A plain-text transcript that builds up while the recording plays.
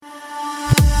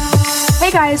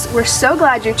Hey guys, we're so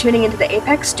glad you're tuning into the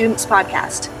Apex Students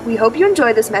Podcast. We hope you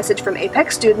enjoy this message from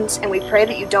Apex students, and we pray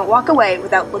that you don't walk away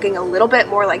without looking a little bit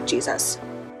more like Jesus.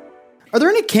 Are there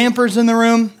any campers in the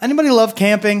room? Anybody love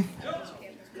camping?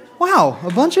 Wow,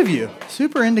 a bunch of you.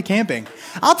 Super into camping.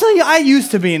 I'll tell you, I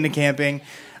used to be into camping.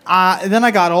 Then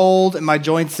I got old, and my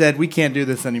joints said, we can't do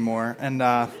this anymore.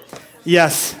 And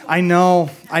yes, I know.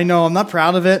 I'm not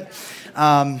proud of it.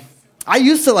 I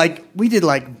used to we did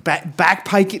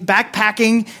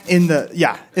backpacking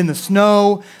in the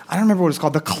snow. I don't remember what it's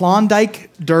called. The Klondike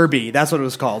Derby. That's what it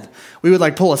was called. We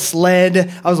would pull a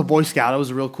sled. I was a Boy Scout. It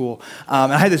was real cool.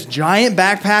 I had this giant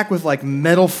backpack with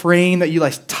metal frame that you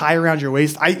tie around your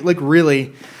waist.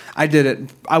 I did it.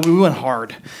 We went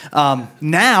hard.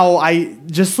 Now,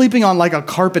 just sleeping on a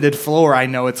carpeted floor, I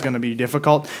know it's going to be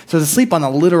difficult. So to sleep on the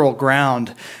literal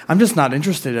ground, I'm just not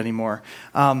interested anymore.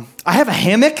 I have a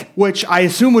hammock, which I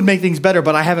assume would make things better,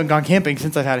 but I haven't gone camping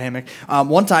since I've had a hammock.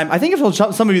 One time, I think I've told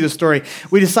some of you this story.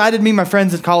 We decided, me and my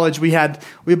friends at college,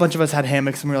 a bunch of us had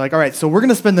hammocks, and we were like, all right, so we're going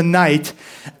to spend the night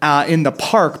in the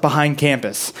park behind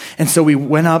campus. And so we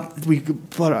went up, we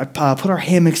put our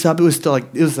hammocks up. It was still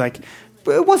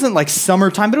it wasn't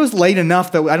summertime, but it was late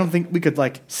enough that I don't think we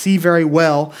could see very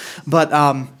well.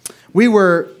 But we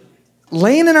were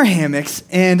laying in our hammocks,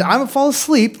 and I would fall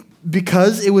asleep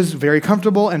because it was very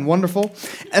comfortable and wonderful.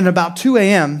 And about 2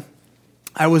 a.m.,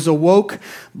 I was awoke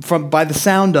by the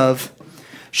sound of,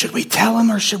 should we tell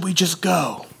him or should we just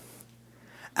go?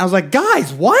 I was like,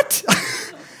 guys, what?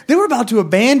 They were about to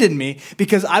abandon me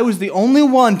because I was the only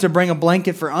one to bring a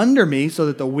blanket for under me so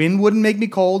that the wind wouldn't make me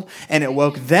cold, and it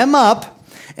woke them up.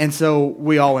 And so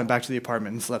we all went back to the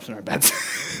apartment and slept in our beds.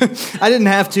 I didn't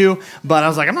have to, but I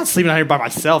was like, I'm not sleeping out here by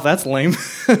myself. That's lame.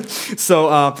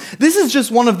 So this is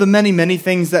just one of the many, many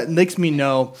things that makes me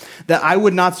know that I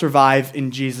would not survive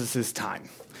in Jesus' time.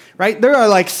 Right? There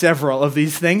are several of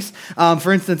these things.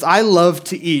 For instance, I love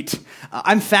to eat.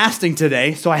 I'm fasting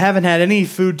today, so I haven't had any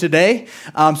food today.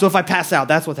 So if I pass out,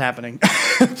 that's what's happening.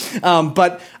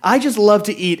 But I just love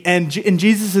to eat. And in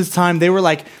Jesus' time, they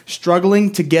were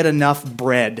struggling to get enough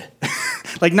bread.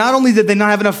 Not only did they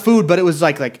not have enough food, but it was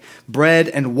like bread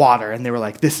and water. And they were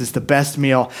like, this is the best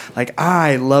meal.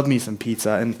 I love me some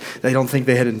pizza. And they don't think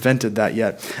they had invented that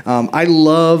yet. I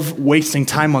love wasting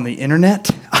time on the internet.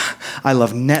 I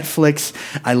love Netflix.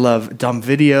 I love dumb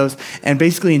videos. And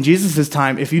basically in Jesus'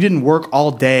 time, if you didn't work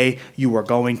all day, you were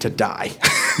going to die.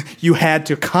 You had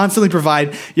to constantly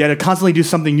provide. You had to constantly do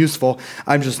something useful.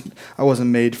 I wasn't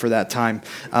made for that time.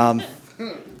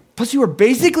 Plus, you were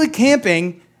basically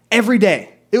camping every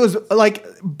day. It was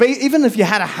even if you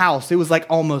had a house, it was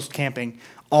almost camping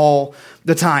all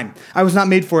the time. I was not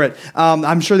made for it.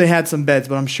 I'm sure they had some beds,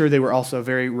 but I'm sure they were also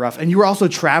very rough. And you were also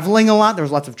traveling a lot. There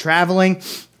was lots of traveling.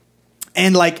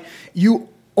 And you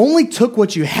only took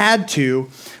what you had to,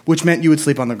 which meant you would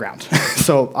sleep on the ground.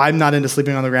 So I'm not into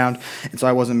sleeping on the ground, and so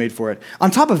I wasn't made for it.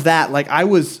 On top of that, I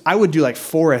would do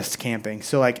forest camping.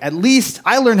 So at least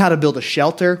I learned how to build a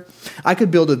shelter. I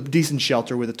could build a decent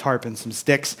shelter with a tarp and some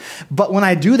sticks. But when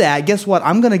I do that, guess what?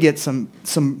 I'm gonna get some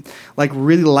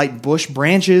really light bush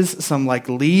branches, some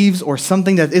leaves, or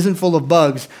something that isn't full of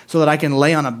bugs, so that I can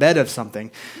lay on a bed of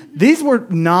something. These were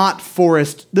not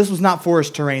forest. This was not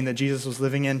forest terrain that Jesus was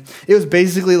living in. It was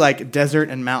basically desert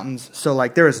and mountains. So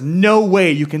there is no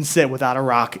way you can sit without a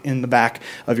rock in the back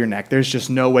of your neck. There's just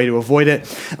no way to avoid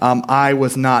it. I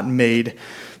was not made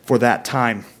for that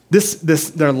time.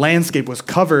 Their landscape was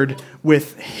covered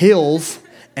with hills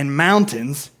and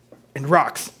mountains and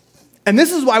rocks. And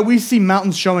this is why we see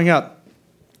mountains showing up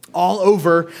all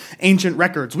over ancient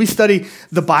records. We study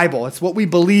the Bible. It's what we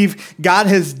believe God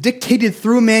has dictated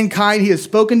through mankind. He has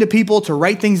spoken to people to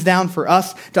write things down for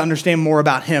us to understand more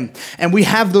about him. And we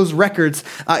have those records.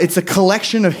 It's a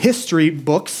collection of history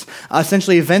books,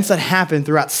 essentially events that happened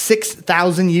throughout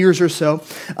 6,000 years or so.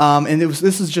 And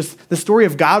this is just the story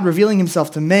of God revealing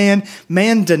himself to man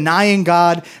denying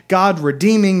God, God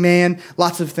redeeming man,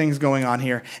 lots of things going on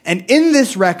here. And in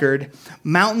this record,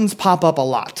 mountains pop up a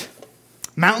lot.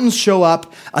 Mountains show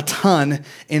up a ton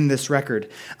in this record.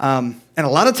 And a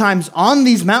lot of times on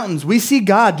these mountains, we see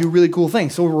God do really cool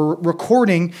things. So we're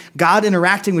recording God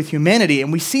interacting with humanity,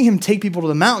 and we see him take people to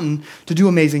the mountain to do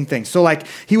amazing things. So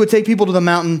he would take people to the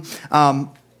mountain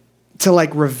to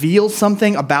reveal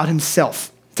something about himself,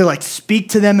 to speak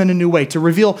to them in a new way, to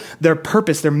reveal their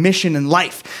purpose, their mission in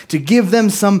life, to give them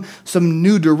some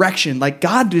new direction.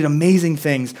 God did amazing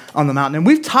things on the mountain. And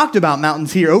we've talked about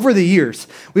mountains here over the years.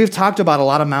 We've talked about a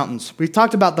lot of mountains. We've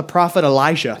talked about the prophet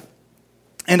Elijah.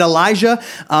 And Elijah,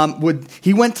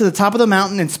 he went to the top of the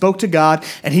mountain and spoke to God,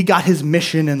 and he got his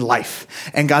mission in life.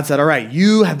 And God said, all right,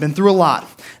 you have been through a lot.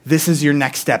 this is your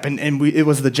next step. And it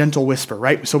was the gentle whisper,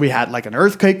 right? So we had like an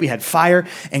earthquake, we had fire,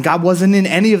 and God wasn't in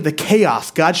any of the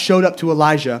chaos. God showed up to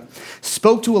Elijah,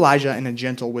 spoke to Elijah in a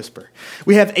gentle whisper.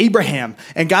 We have Abraham,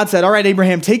 and God said, all right,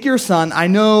 Abraham, take your son. I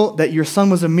know that your son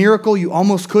was a miracle. You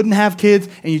almost couldn't have kids,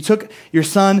 and you took your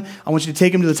son. I want you to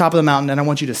take him to the top of the mountain, and I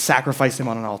want you to sacrifice him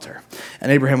on an altar.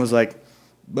 And Abraham was like,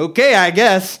 okay, I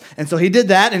guess. And so he did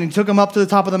that, and he took him up to the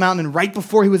top of the mountain, and right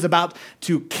before he was about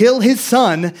to kill his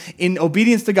son in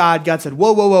obedience to God, God said,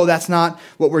 whoa, that's not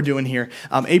what we're doing here.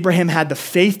 Abraham had the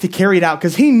faith to carry it out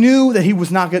because he knew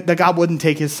that that God wouldn't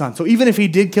take his son. So even if he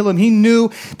did kill him, he knew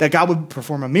that God would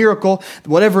perform a miracle.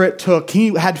 Whatever it took,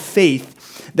 he had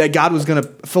faith that God was going to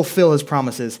fulfill his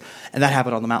promises, and that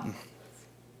happened on the mountain.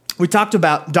 We talked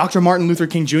about Dr. Martin Luther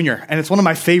King Jr., and it's one of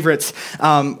my favorites.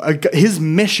 His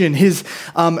mission,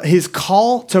 his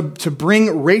call to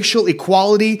bring racial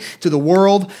equality to the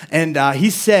world, and he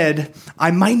said,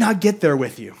 I might not get there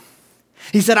with you.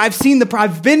 He said, I've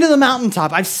been to the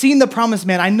mountaintop. I've seen the promised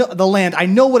land. I know the land. I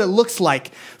know what it looks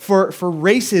like for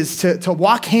races to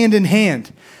walk hand in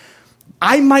hand.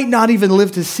 I might not even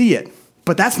live to see it,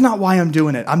 but that's not why I'm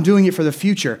doing it. I'm doing it for the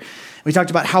future. We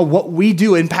talked about how what we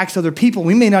do impacts other people.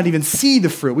 We may not even see the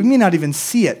fruit. We may not even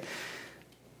see it.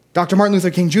 Dr. Martin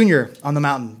Luther King Jr. on the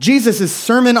mountain. Jesus'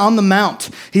 Sermon on the Mount.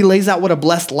 He lays out what a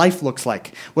blessed life looks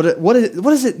like. What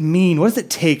does it mean? What does it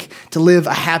take to live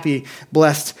a happy,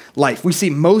 blessed life? We see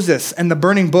Moses and the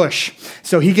burning bush.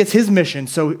 So he gets his mission.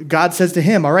 So God says to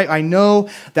him, all right, I know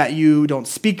that you don't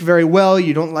speak very well.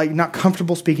 You not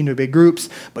comfortable speaking to big groups,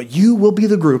 but you will be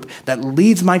the group that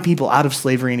leads my people out of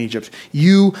slavery in Egypt.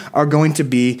 You are going to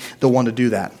be the one to do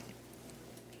that.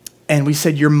 And we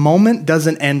said, your moment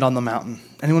doesn't end on the mountain.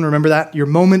 Anyone remember that? Your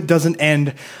moment doesn't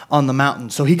end on the mountain.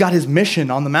 So he got his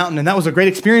mission on the mountain, and that was a great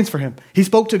experience for him. He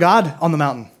spoke to God on the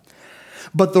mountain.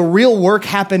 But the real work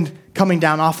happened coming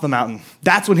down off the mountain.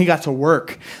 That's when he got to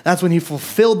work. That's when he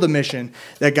fulfilled the mission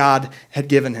that God had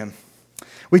given him.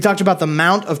 We talked about the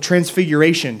Mount of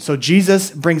Transfiguration. So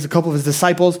Jesus brings a couple of his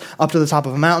disciples up to the top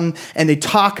of a mountain, and they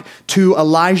talk to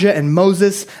Elijah and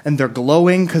Moses, and they're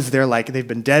glowing because they've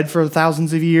been dead for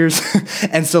thousands of years.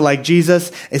 And so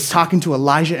Jesus is talking to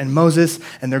Elijah and Moses,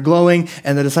 and they're glowing,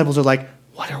 and the disciples are like,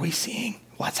 what are we seeing?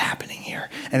 What's happening here?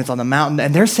 And it's on the mountain,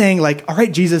 and they're saying all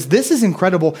right, Jesus, this is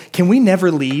incredible. Can we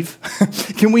never leave?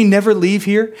 Can we never leave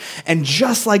here? And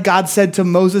just like God said to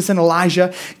Moses and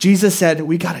Elijah, Jesus said,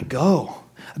 we got to go.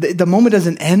 The moment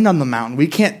doesn't end on the mountain. We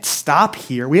can't stop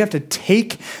here. We have to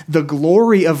take the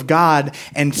glory of God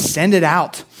and send it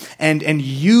out and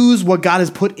use what God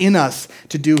has put in us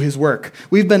to do his work.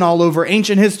 We've been all over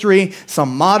ancient history,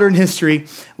 some modern history,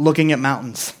 looking at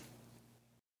mountains.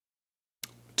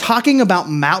 Talking about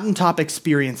mountaintop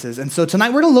experiences. And so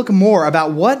tonight we're going to look more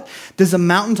about what does a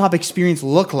mountaintop experience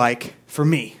look like for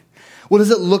me? What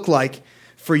does it look like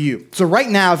for you? So right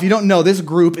now, if you don't know, this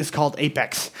group is called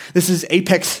Apex. This is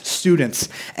Apex students.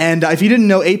 And if you didn't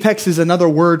know, Apex is another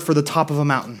word for the top of a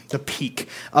mountain, the peak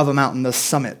of a mountain, the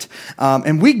summit.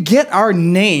 And we get our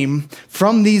name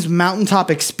from these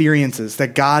mountaintop experiences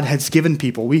that God has given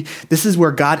people. This is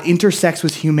where God intersects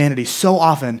with humanity so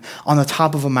often on the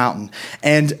top of a mountain.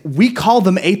 And we call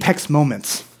them Apex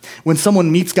moments. When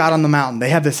someone meets God on the mountain, they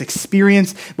have this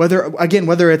experience,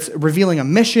 whether it's revealing a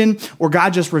mission or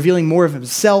God just revealing more of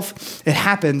himself, it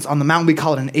happens on the mountain. We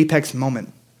call it an apex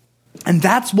moment. And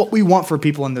that's what we want for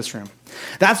people in this room.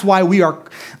 That's why we are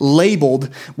labeled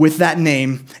with that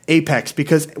name, Apex,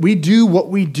 because we do what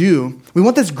we do. We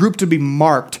want this group to be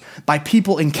marked by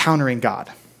people encountering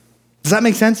God. Does that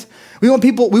make sense? We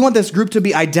want this group to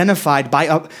be identified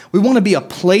we want to be a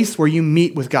place where you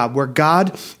meet with God, where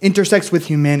God intersects with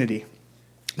humanity.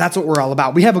 That's what we're all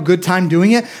about. We have a good time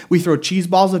doing it. We throw cheese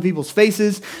balls at people's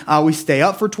faces. We stay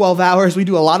up for 12 hours. We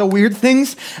do a lot of weird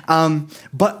things.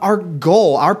 But our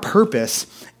goal, our purpose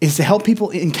is to help people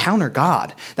encounter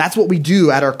God. That's what we do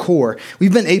at our core.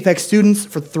 We've been Apex students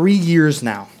for 3 years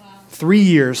now. 3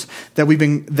 years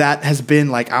that has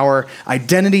been like our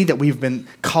identity, that we've been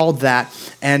called that.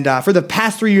 And for the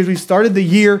past 3 years, we've started the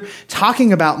year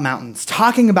talking about mountains,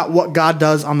 talking about what God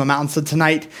does on the mountain. So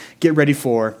tonight, get ready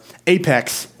for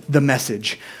Apex, the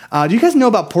message. Do you guys know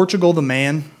about Portugal the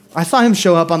Man? I saw him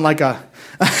show up on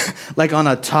on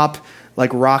a top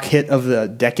rock hit of the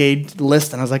decade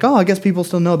list, and I was like, oh, I guess people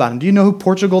still know about him. Do you know who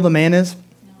Portugal the Man is?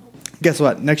 Guess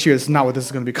what? Next year, it's not what this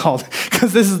is going to be called,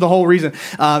 because this is the whole reason.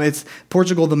 It's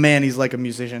Portugal the Man. He's like a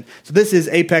musician. So this is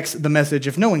Apex, the message.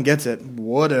 If no one gets it,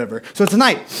 whatever. So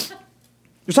tonight,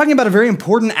 we're talking about a very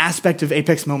important aspect of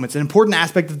Apex moments, an important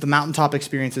aspect of the mountaintop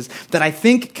experiences that I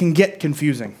think can get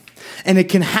confusing. And it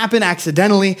can happen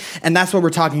accidentally, and that's what we're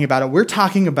talking about. We're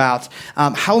talking about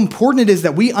how important it is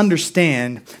that we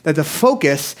understand that the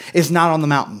focus is not on the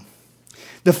mountain.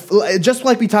 Just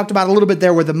like we talked about a little bit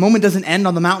there, where the moment doesn't end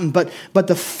on the mountain, but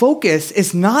the focus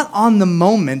is not on the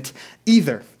moment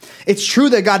either. It's true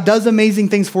that God does amazing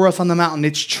things for us on the mountain.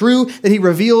 It's true that he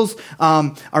reveals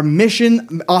our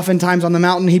mission oftentimes on the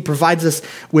mountain. He provides us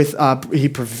with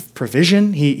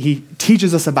provision. He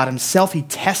teaches us about himself. He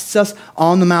tests us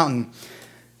on the mountain.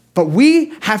 But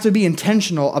we have to be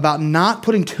intentional about not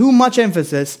putting too much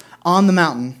emphasis on the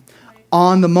mountain,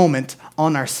 on the moment,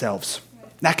 on ourselves.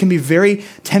 That can be very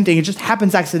tempting. It just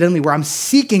happens accidentally where I'm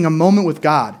seeking a moment with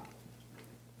God.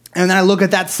 And then I look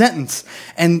at that sentence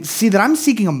and see that I'm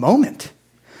seeking a moment.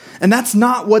 And that's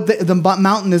not what the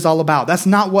mountain is all about. That's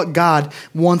not what God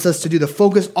wants us to do. The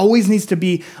focus always needs to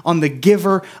be on the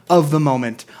giver of the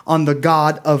moment, on the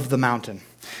God of the mountain.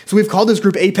 So we've called this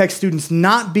group Apex Students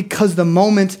not because the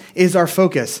moment is our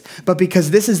focus, but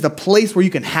because this is the place where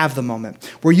you can have the moment,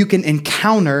 where you can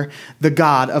encounter the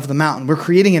God of the mountain. We're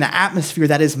creating an atmosphere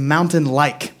that is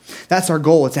mountain-like. That's our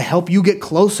goal. It's to help you get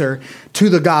closer to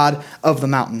the God of the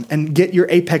mountain and get your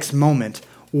apex moment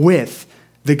with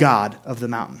the God of the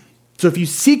mountain. So if you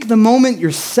seek the moment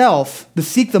yourself,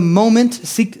 seek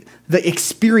the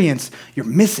experience, you're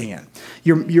missing it.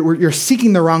 You're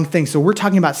seeking the wrong thing. So we're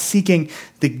talking about seeking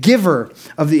the giver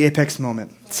of the apex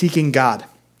moment, seeking God.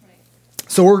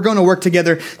 So we're going to work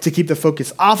together to keep the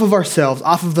focus off of ourselves,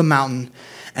 off of the mountain,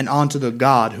 and onto the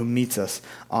God who meets us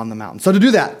on the mountain. So to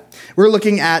do that, we're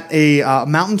looking at a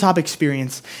mountaintop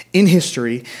experience in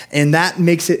history, and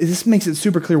this makes it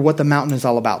super clear what the mountain is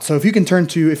all about. So if you can turn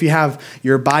to, if you have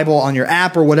your Bible on your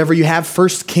app or whatever, you have 1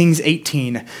 Kings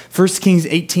 18. 1 Kings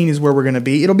 18 is where we're going to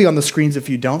be. It'll be on the screens if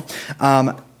you don't.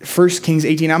 1 Kings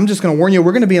 18. I'm just going to warn you,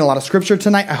 we're going to be in a lot of scripture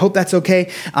tonight. I hope that's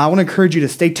okay. I want to encourage you to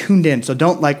stay tuned in. So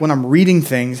don't, when I'm reading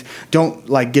things, don't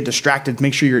get distracted.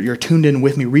 Make sure you're tuned in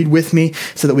with me. Read with me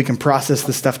so that we can process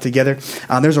this stuff together.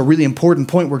 There's a really important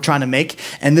point we're trying to make,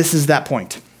 and this is that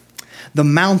point. The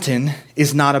mountain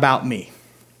is not about me.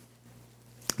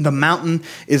 The mountain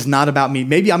is not about me.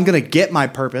 Maybe I'm going to get my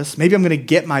purpose. Maybe I'm going to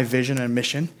get my vision and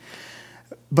mission.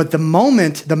 But the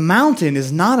mountain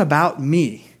is not about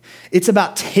me. It's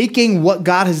about taking what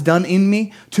God has done in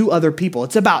me to other people.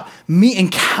 It's about me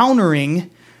encountering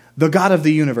the God of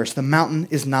the universe. The mountain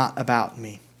is not about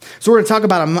me. So we're going to talk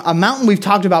about a mountain we've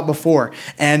talked about before,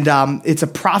 and it's a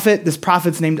prophet. This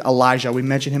prophet's named Elijah. We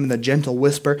mentioned him in the gentle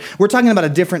whisper. We're talking about a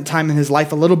different time in his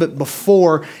life, a little bit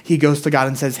before he goes to God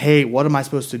and says, hey, what am I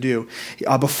supposed to do?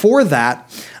 Before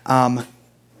that,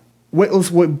 let's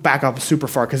back up super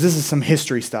far because this is some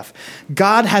history stuff.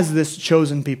 God has this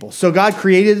chosen people. So God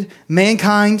created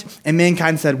mankind, and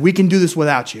mankind said, we can do this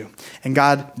without you. And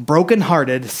God,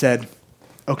 brokenhearted, said,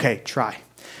 okay, try.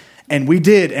 And we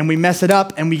did, and we mess it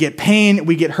up, and we get pain,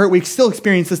 we get hurt. We still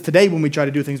experience this today when we try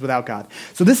to do things without God.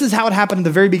 So this is how it happened at the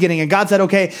very beginning. And God said,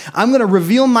 okay, I'm going to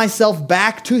reveal myself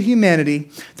back to humanity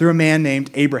through a man named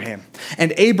Abraham.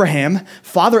 And Abraham,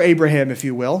 Father Abraham, if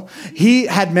you will, he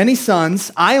had many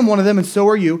sons. I am one of them, and so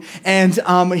are you. And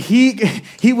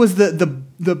he was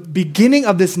the beginning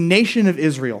of this nation of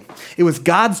Israel. It was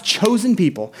God's chosen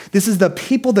people. This is the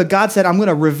people that God said, I'm going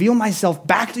to reveal myself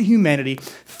back to humanity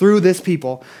through this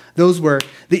people. Those were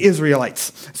the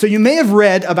Israelites. So you may have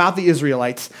read about the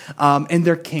Israelites and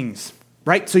their kings,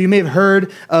 right? So you may have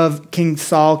heard of King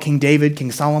Saul, King David,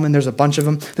 King Solomon. There's a bunch of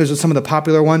them. Those are some of the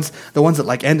popular ones, the ones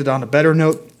that ended on a better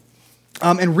note.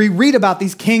 And we read about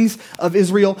these kings of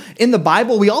Israel in the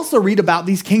Bible. We also read about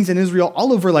these kings in Israel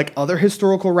all over other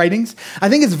historical writings. I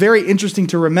think it's very interesting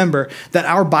to remember that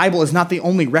our Bible is not the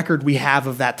only record we have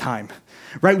of that time,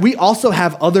 right? We also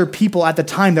have other people at the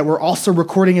time that were also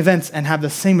recording events and have the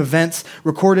same events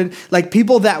recorded,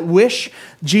 people that wish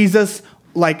Jesus,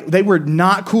 they were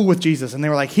not cool with Jesus, and they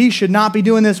were like, he should not be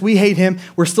doing this. We hate him.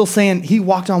 We're still saying he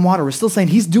walked on water. We're still saying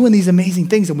he's doing these amazing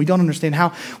things, and we don't understand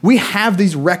how. We have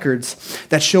these records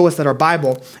that show us that our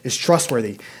Bible is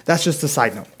trustworthy. That's just a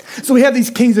side note. So we have these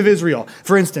kings of Israel.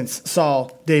 For instance,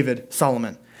 Saul, David,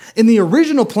 Solomon. In the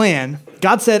original plan,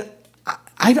 God said,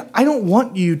 I don't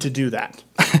want you to do that.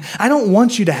 I don't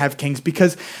want you to have kings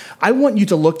because I want you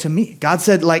to look to me. God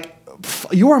said,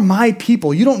 you are my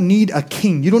people. You don't need a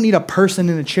king. You don't need a person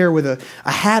in a chair with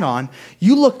a hat on.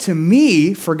 You look to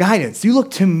me for guidance. You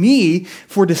look to me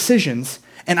for decisions,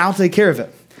 and I'll take care of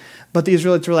it. But the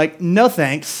Israelites were like, no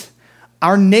thanks.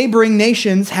 Our neighboring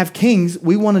nations have kings.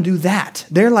 We want to do that.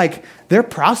 They're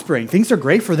prospering. Things are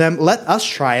great for them. Let us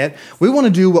try it. We want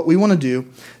to do what we want to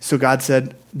do. So God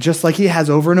said, just like he has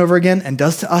over and over again and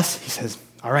does to us, he says,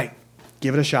 all right,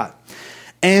 give it a shot.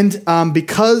 And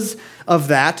because of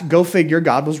that, go figure,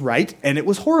 God was right, and it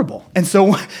was horrible. And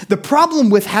so the problem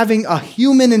with having a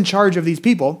human in charge of these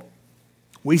people,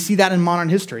 we see that in modern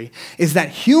history, is that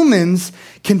humans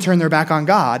can turn their back on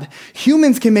God.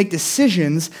 Humans can make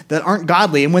decisions that aren't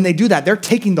godly. And when they do that, they're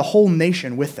taking the whole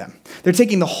nation with them. They're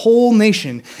taking the whole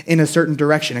nation in a certain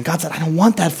direction. And God said, I don't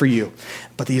want that for you.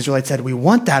 But the Israelites said, we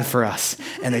want that for us.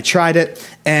 And they tried it,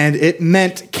 and it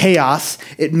meant chaos.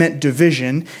 It meant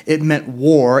division. It meant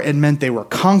war. It meant they were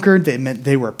conquered. It meant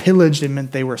they were pillaged. It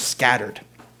meant they were scattered.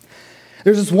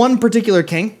 There's this one particular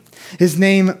king. His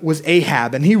name was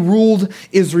Ahab, and he ruled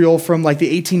Israel from like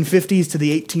the 1850s to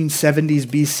the 1870s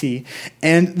BC.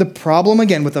 And the problem,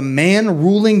 again, with a man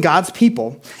ruling God's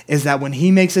people is that when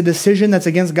he makes a decision that's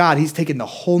against God, he's taken the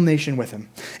whole nation with him.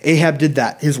 Ahab did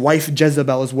that. His wife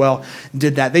Jezebel as well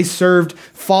did that. They served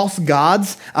false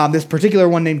gods, this particular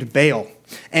one named Baal.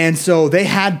 And so they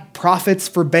had prophets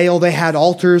for Baal. They had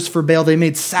altars for Baal. They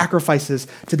made sacrifices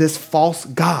to this false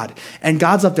god. And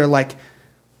God's up there like,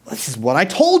 this is what I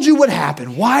told you would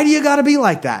happen. Why do you got to be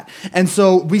like that? And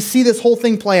so we see this whole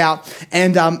thing play out.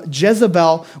 And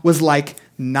Jezebel was like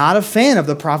not a fan of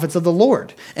the prophets of the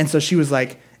Lord. And so she was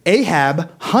like,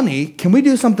 Ahab, honey, can we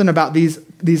do something about these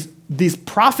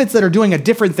prophets that are doing a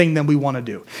different thing than we want to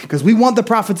do? Because we want the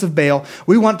prophets of Baal.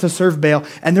 We want to serve Baal.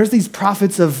 And there's these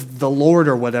prophets of the Lord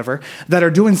or whatever that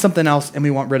are doing something else, and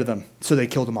we want rid of them. So they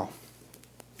killed them all.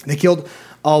 They killed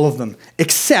all of them,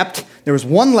 except there was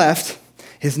one left.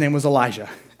 His name was Elijah.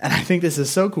 And I think this is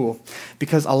so cool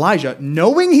because Elijah,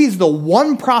 knowing he's the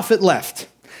one prophet left,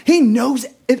 he knows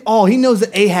it all. He knows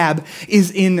that Ahab is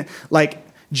in like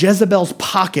Jezebel's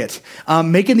pocket,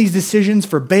 making these decisions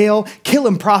for Baal,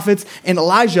 killing prophets. And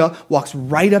Elijah walks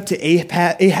right up to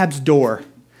Ahab's door.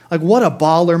 Like, what a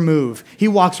baller move. He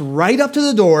walks right up to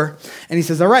the door and he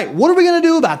says, all right, what are we going to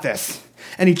do about this?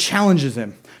 And he challenges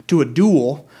him to a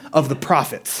duel of the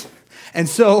prophets. And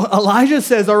so Elijah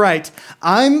says, all right,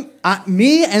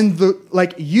 me and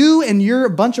you and your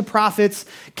bunch of prophets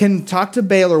can talk to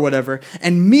Baal or whatever,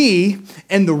 and me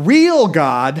and the real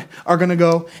God are going to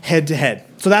go head to head.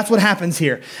 So that's what happens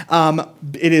here.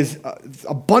 It is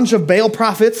a bunch of Baal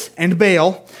prophets and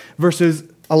Baal versus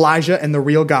Elijah and the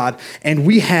real God. And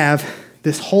we have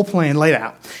this whole plan laid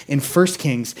out in 1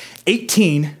 Kings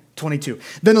 18:22.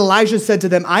 Then Elijah said to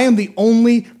them, I am the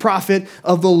only prophet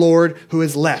of the Lord who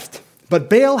is left. But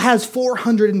Baal has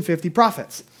 450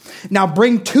 prophets. Now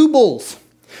bring 2 bulls.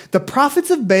 The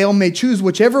prophets of Baal may choose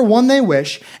whichever one they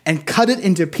wish and cut it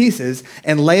into pieces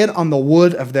and lay it on the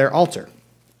wood of their altar,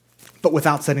 but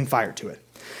without setting fire to it.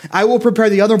 I will prepare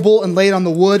the other bull and lay it on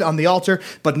the wood on the altar,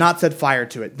 but not set fire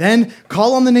to it. Then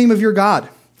call on the name of your God,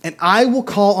 and I will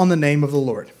call on the name of the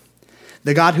Lord.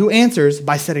 The God who answers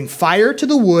by setting fire to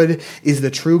the wood is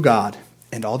the true God.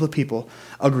 And all the people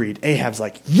agreed. Ahab's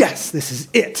like, yes, this is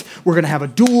it. We're going to have a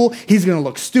duel. He's going to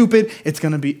look stupid. It's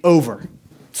going to be over.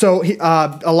 So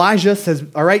Elijah says,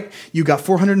 all right, you got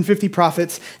 450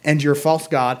 prophets and your false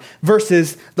god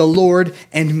versus the Lord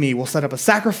and me. We'll set up a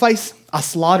sacrifice, a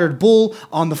slaughtered bull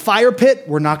on the fire pit.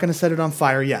 We're not going to set it on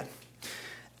fire yet.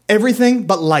 Everything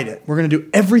but light it. We're going to do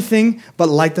everything but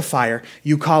light the fire.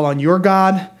 You call on your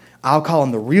God. I'll call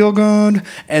on the real God.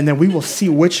 And then we will see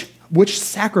which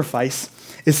sacrifice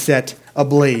is set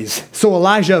ablaze. So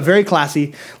Elijah, very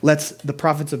classy, lets the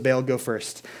prophets of Baal go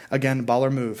first. Again,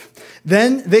 baller move.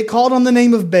 Then they called on the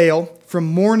name of Baal from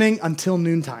morning until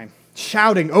noontime,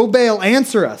 shouting, O Baal,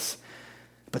 answer us.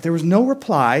 But there was no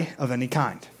reply of any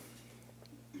kind.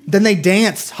 Then they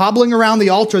danced, hobbling around the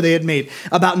altar they had made.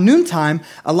 About noontime,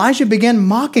 Elijah began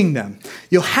mocking them.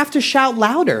 You'll have to shout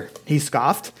louder, he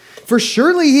scoffed. For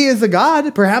surely he is a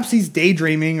god. Perhaps he's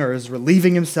daydreaming or is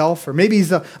relieving himself, or maybe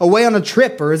he's away on a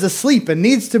trip or is asleep and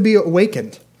needs to be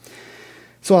awakened.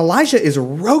 So Elijah is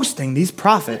roasting these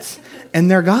prophets and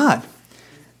their God.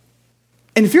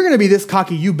 And if you're going to be this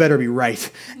cocky, you better be right.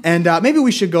 And maybe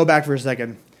we should go back for a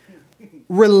second.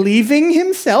 Relieving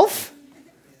himself?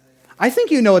 I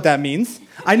think you know what that means.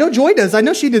 I know Joy does. I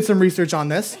know she did some research on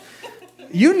this.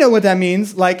 You know what that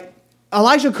means. Like,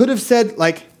 Elijah could have said,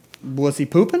 like, was he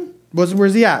pooping?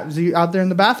 Where's he at? Is he out there in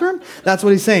the bathroom? That's what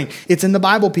he's saying. It's in the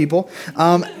Bible, people.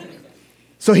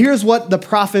 So here's what the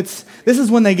prophets, this is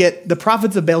when the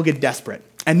prophets of Baal get desperate.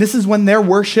 And this is when their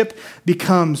worship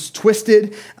becomes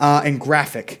twisted and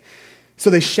graphic. So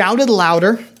they shouted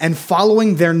louder, and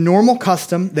following their normal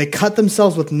custom, they cut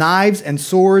themselves with knives and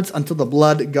swords until the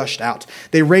blood gushed out.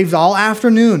 They raved all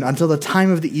afternoon until the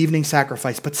time of the evening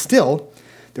sacrifice. But still,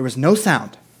 there was no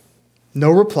sound,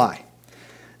 no reply,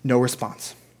 no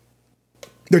response.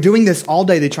 They're doing this all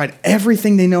day. They tried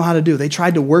everything they know how to do. They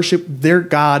tried to worship their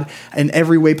God in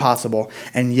every way possible,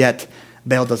 and yet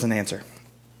Baal doesn't answer.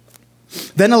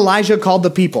 Then Elijah called the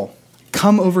people,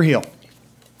 "Come over here.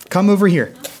 Come over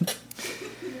here."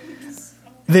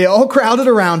 They all crowded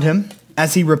around him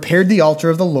as he repaired the altar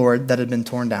of the Lord that had been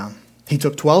torn down. He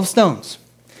took 12 stones,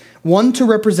 one to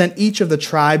represent each of the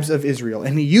tribes of Israel,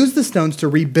 and he used the stones to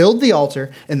rebuild the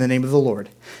altar in the name of the Lord.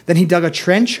 Then he dug a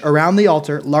trench around the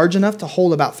altar large enough to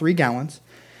hold about 3 gallons.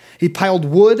 He piled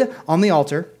wood on the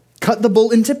altar, cut the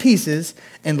bull into pieces,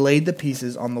 and laid the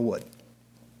pieces on the wood.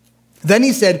 Then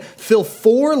he said, "Fill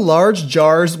 4 large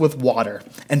jars with water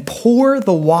and pour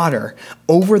the water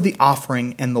over the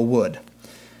offering and the wood."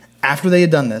 After they had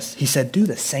done this, he said, "Do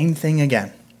the same thing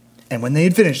again." And when they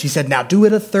had finished, he said, "Now do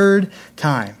it a 3rd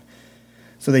time."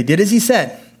 So they did as he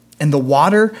said, and the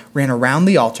water ran around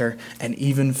the altar and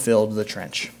even filled the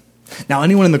trench. Now,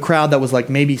 anyone in the crowd that was like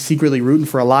maybe secretly rooting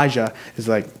for Elijah is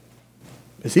like,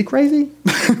 is he crazy?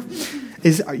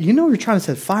 You're trying to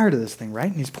set fire to this thing, right?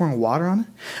 And he's pouring water on it.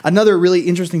 Another really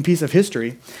interesting piece of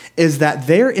history is that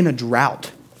they're in a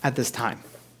drought at this time.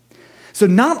 So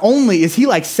not only is he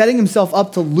like setting himself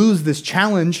up to lose this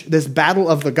challenge, this battle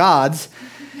of the gods,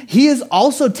 he is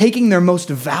also taking their most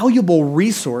valuable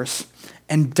resource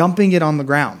and dumping it on the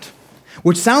ground,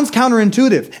 which sounds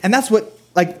counterintuitive. And that's what,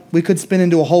 we could spin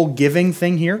into a whole giving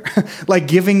thing here.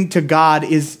 Giving to God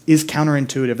is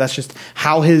counterintuitive. That's just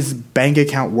how his bank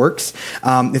account works.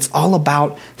 It's all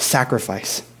about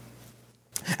sacrifice.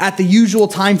 At the usual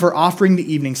time for offering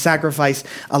the evening sacrifice,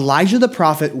 Elijah the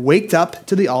prophet walked up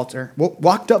to the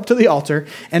altar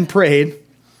and prayed,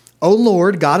 "O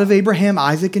Lord, God of Abraham,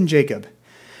 Isaac, and Jacob,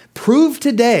 prove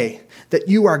today that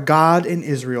you are God in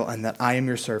Israel and that I am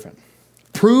your servant.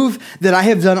 Prove that I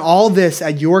have done all this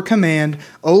at your command.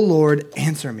 O Lord,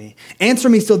 answer me. Answer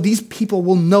me so these people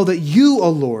will know that you, O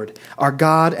Lord, are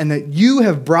God and that you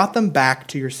have brought them back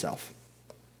to yourself."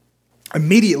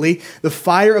 Immediately, the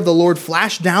fire of the Lord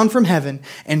flashed down from heaven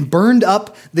and burned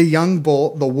up the young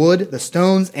bull, the wood, the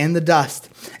stones, and the dust.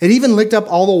 It even licked up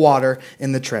all the water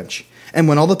in the trench. And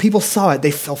when all the people saw it,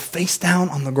 they fell face down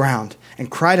on the ground and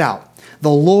cried out, "The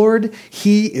Lord,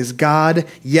 he is God.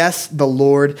 Yes, the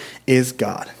Lord is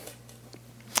God."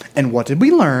 And what did we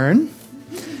learn?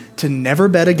 To never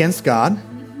bet against God.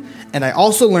 And I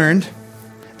also learned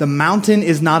the mountain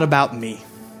is not about me.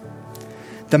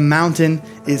 The mountain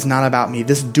is not about me.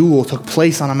 This duel took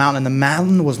place on a mountain, and the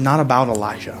mountain was not about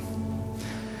Elijah.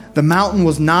 The mountain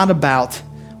was not about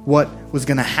what was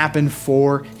going to happen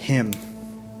for him.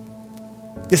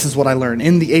 This is what I learned.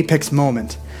 In the apex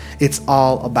moment, it's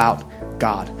all about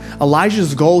God.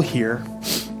 Elijah's goal here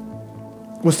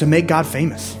was to make God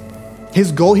famous.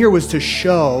 His goal here was to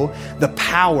show the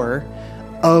power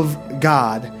of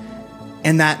God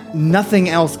and that nothing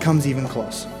else comes even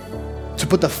close. To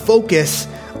put the focus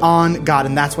on God,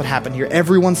 and that's what happened here.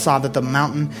 Everyone saw that the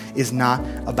mountain is not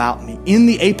about me. In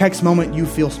the apex moment, you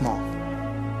feel small.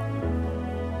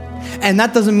 And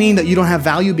that doesn't mean that you don't have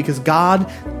value, because God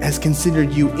has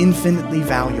considered you infinitely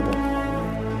valuable.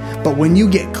 But when you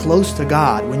get close to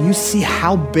God, when you see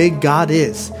how big God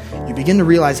is, you begin to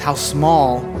realize how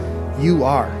small you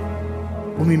are.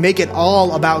 When we make it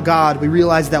all about God, we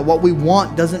realize that what we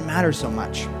want doesn't matter so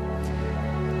much.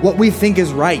 What we think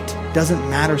is right doesn't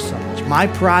matter so much. My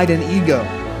pride and ego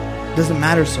doesn't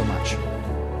matter so much.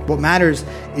 What matters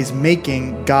is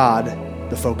making God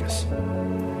the focus.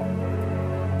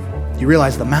 You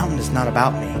realize the mountain is not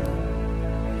about me.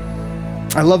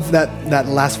 I love that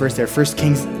last verse there, 1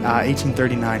 Kings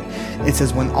 18:39. It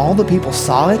says, when all the people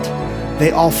saw it,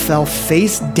 they all fell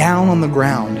face down on the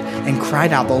ground and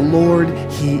cried out, "The Lord,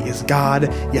 he is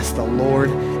God. Yes, the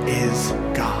Lord is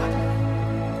God."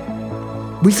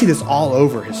 We see this all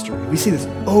over history. We see this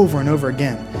over and over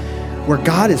again, where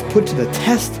God is put to the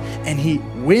test and he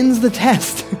wins the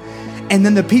test. And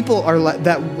then the people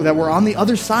that were on the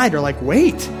other side are like,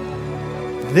 wait,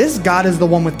 this God is the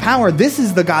one with power. This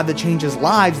is the God that changes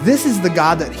lives. This is the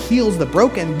God that heals the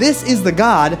broken. This is the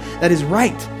God that is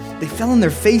right. They fell on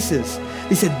their faces.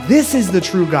 They said, this is the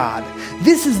true God.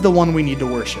 This is the one we need to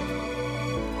worship.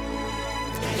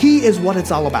 He is what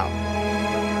it's all about.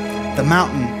 The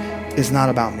mountain is not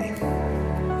about me.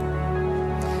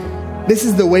 This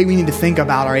is the way we need to think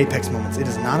about our apex moments. It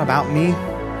is not about me.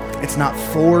 It's not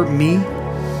for me.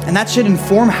 And that should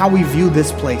inform how we view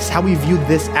this place, how we view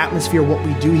this atmosphere, what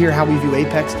we do here, how we view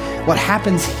Apex. What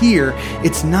happens here,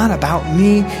 it's not about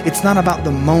me. It's not about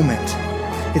the moment.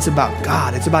 It's about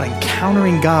God. It's about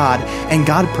encountering God and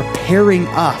God preparing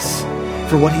us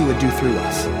for what he would do through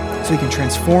us. So he can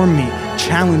transform me,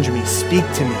 challenge me, speak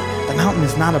to me. The mountain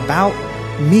is not about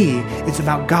me. It's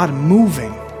about God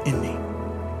moving in me.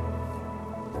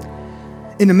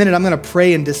 In a minute, I'm going to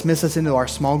pray and dismiss us into our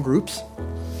small groups.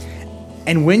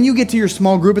 And when you get to your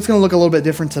small group, it's going to look a little bit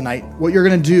different tonight. What you're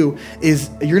going to do is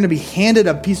you're going to be handed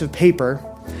a piece of paper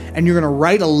and you're going to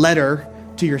write a letter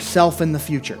to yourself in the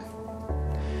future.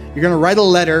 You're going to write a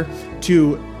letter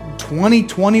to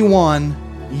 2021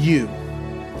 you.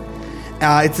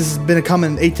 This has become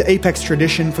an Apex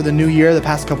tradition for the new year. The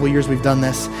past couple of years we've done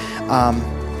this.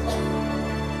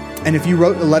 And if you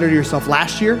wrote a letter to yourself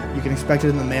last year, you can expect it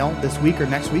in the mail this week or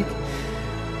next week.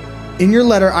 In your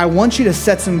letter, I want you to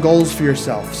set some goals for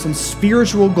yourself, some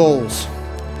spiritual goals.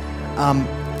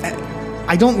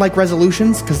 I don't like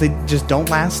resolutions because they just don't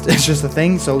last. It's just a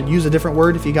thing, so use a different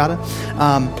word if you gotta.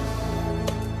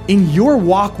 In your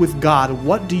walk with God,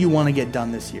 what do you want to get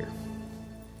done this year?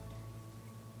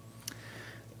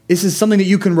 This is something that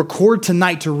you can record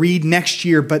tonight to read next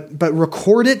year, but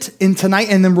record it in tonight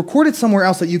and then record it somewhere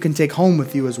else that you can take home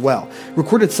with you as well.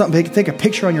 Record it take a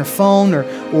picture on your phone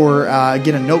or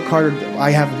get a note card. I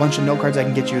have a bunch of note cards I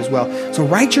can get you as well. So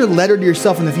write your letter to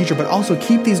yourself in the future, but also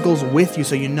keep these goals with you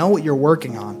so you know what you're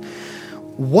working on.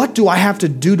 What do I have to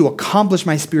do to accomplish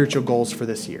my spiritual goals for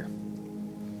this year?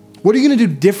 What are you going to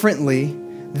do differently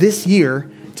this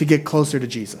year to get closer to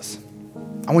Jesus?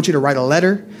 I want you to write a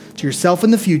letter to yourself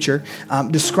in the future.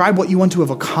 Describe what you want to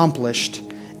have accomplished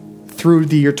through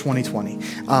the year 2020.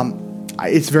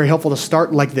 It's very helpful to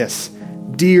start like this.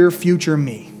 Dear future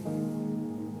me.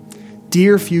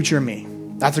 Dear future me.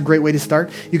 That's a great way to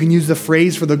start. You can use the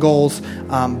phrase for the goals.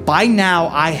 By now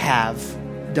I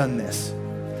have done this.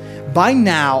 By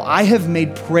now I have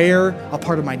made prayer a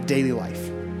part of my daily life.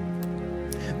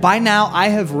 By now I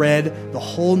have read the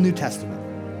whole New Testament.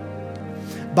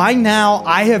 By now,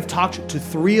 I have talked to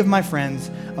 3 of my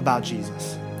friends about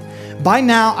Jesus. By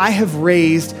now, I have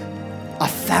raised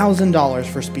 $1,000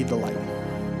 for Speed the Light.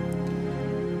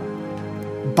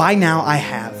 By now, I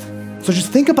have. So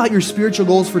just think about your spiritual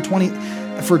goals for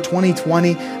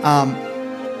 2020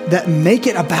 that make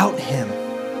it about Him.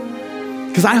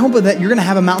 Because I hope that you're going to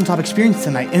have a mountaintop experience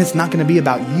tonight, and it's not going to be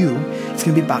about you. It's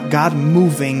going to be about God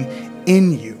moving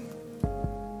in you.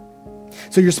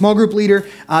 So your small group leader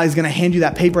is going to hand you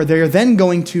that paper. They're then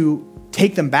going to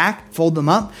take them back, fold them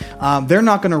up. They're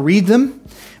not going to read them,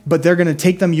 but they're going to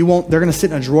take them. They're going to sit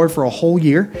in a drawer for a whole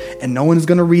year, and no one is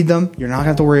going to read them. You're not going to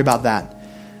have to worry about that.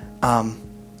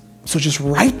 So just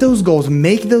write those goals,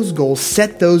 make those goals,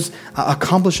 set those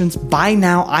accomplishments. By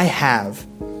now I have.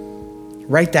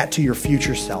 Write that to your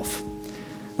future self.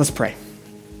 Let's pray.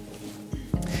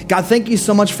 God, thank you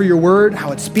so much for your word,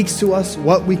 how it speaks to us,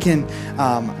 what we can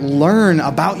learn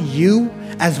about you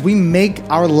as we make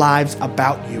our lives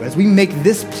about you. As we make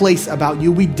this place about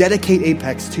you, we dedicate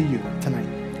Apex to you tonight.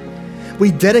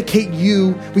 We dedicate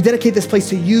this place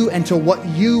to you and to what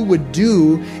you would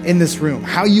do in this room,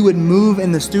 how you would move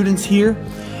in the students here,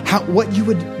 what you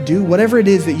would do, whatever it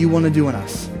is that you want to do in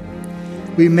us.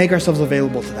 We make ourselves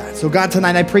available to that. So God,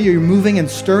 tonight I pray you're moving and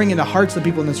stirring into hearts of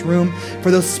people in this room for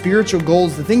those spiritual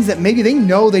goals, the things that maybe they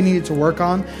know they needed to work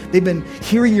on. They've been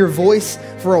hearing your voice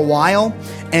for a while,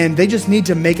 and they just need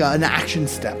to make an action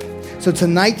step. So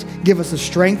tonight, give us the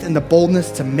strength and the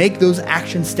boldness to make those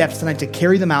action steps tonight, to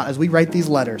carry them out as we write these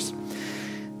letters.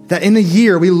 That in the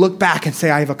year, we look back and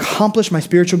say, I have accomplished my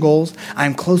spiritual goals. I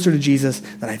am closer to Jesus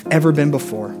than I've ever been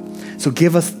before. So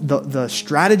give us the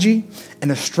strategy and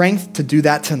the strength to do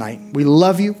that tonight. We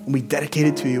love you and we dedicate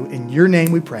it to you. In your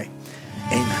name we pray.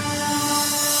 Amen.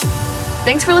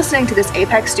 Thanks for listening to this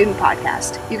Apex Student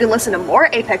Podcast. You can listen to more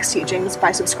Apex teachings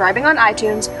by subscribing on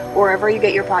iTunes or wherever you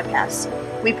get your podcasts.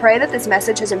 We pray that this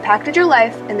message has impacted your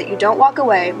life and that you don't walk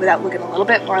away without looking a little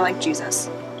bit more like Jesus.